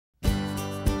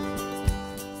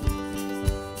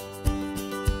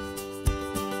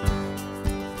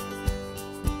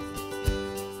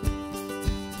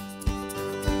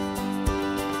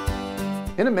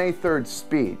In a May 3rd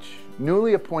speech,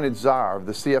 newly appointed czar of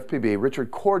the CFPB,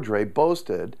 Richard Cordray,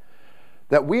 boasted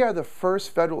that we are the first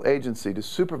federal agency to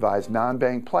supervise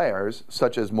non-bank players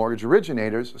such as mortgage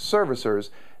originators,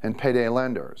 servicers, and payday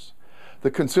lenders.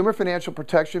 The Consumer Financial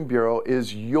Protection Bureau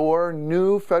is your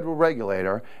new federal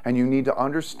regulator, and you need to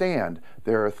understand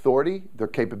their authority, their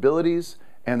capabilities,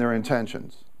 and their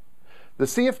intentions. The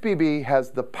CFPB has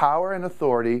the power and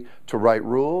authority to write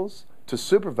rules, to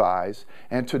supervise,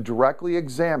 and to directly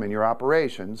examine your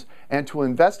operations, and to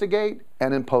investigate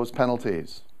and impose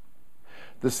penalties.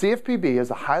 The CFPB is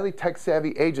a highly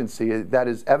tech-savvy agency that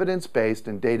is evidence-based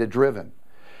and data-driven.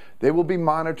 They will be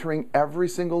monitoring every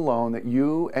single loan that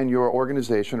you and your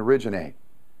organization originate.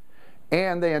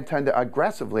 And they intend to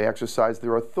aggressively exercise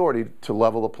their authority to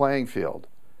level the playing field.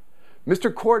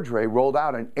 Mr. Cordray rolled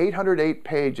out an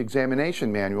 808-page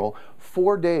examination manual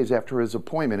 4 days after his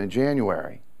appointment in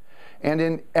January. And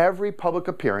in every public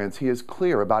appearance, he is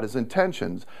clear about his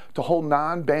intentions to hold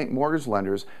non-bank mortgage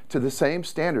lenders to the same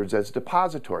standards as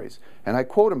depositories. And I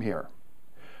quote him here.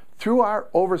 Through our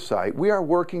oversight, we are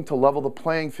working to level the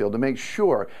playing field to make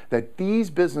sure that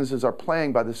these businesses are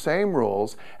playing by the same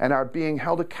rules and are being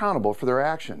held accountable for their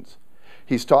actions.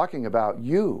 He's talking about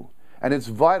you, and it's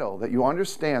vital that you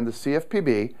understand the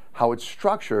CFPB, how it's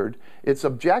structured, its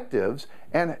objectives,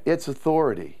 and its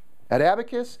authority. At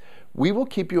Abacus, we will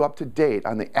keep you up to date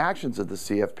on the actions of the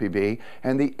CFPB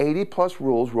and the 80-plus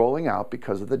rules rolling out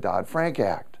because of the Dodd-Frank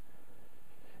Act.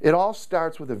 It all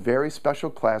starts with a very special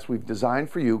class we've designed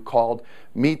for you called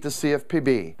Meet the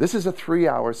CFPB. This is a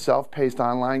 3-hour self-paced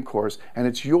online course, and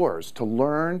it's yours to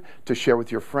learn, to share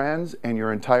with your friends and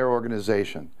your entire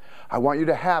organization. I want you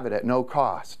to have it at no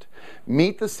cost.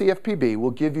 Meet the CFPB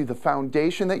will give you the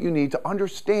foundation that you need to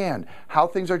understand how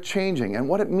things are changing and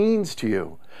what it means to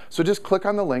you. So just click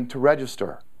on the link to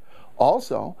register.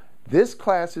 Also, this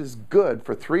class is good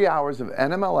for 3 hours of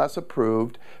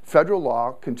NMLS-approved federal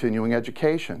law continuing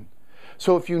education.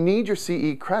 So if you need your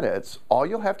CE credits, all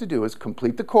you'll have to do is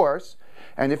complete the course,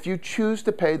 and if you choose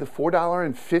to pay the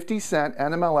 $4.50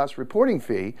 NMLS reporting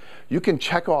fee, you can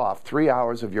check off 3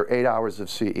 hours of your 8 hours of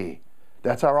CE.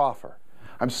 That's our offer.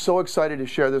 I'm so excited to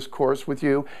share this course with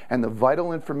you and the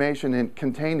vital information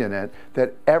contained in it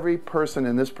that every person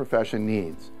in this profession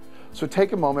needs. So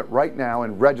take a moment right now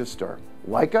and register,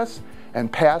 like us,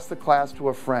 and pass the class to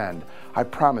a friend. I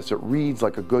promise it reads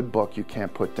like a good book you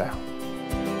can't put down.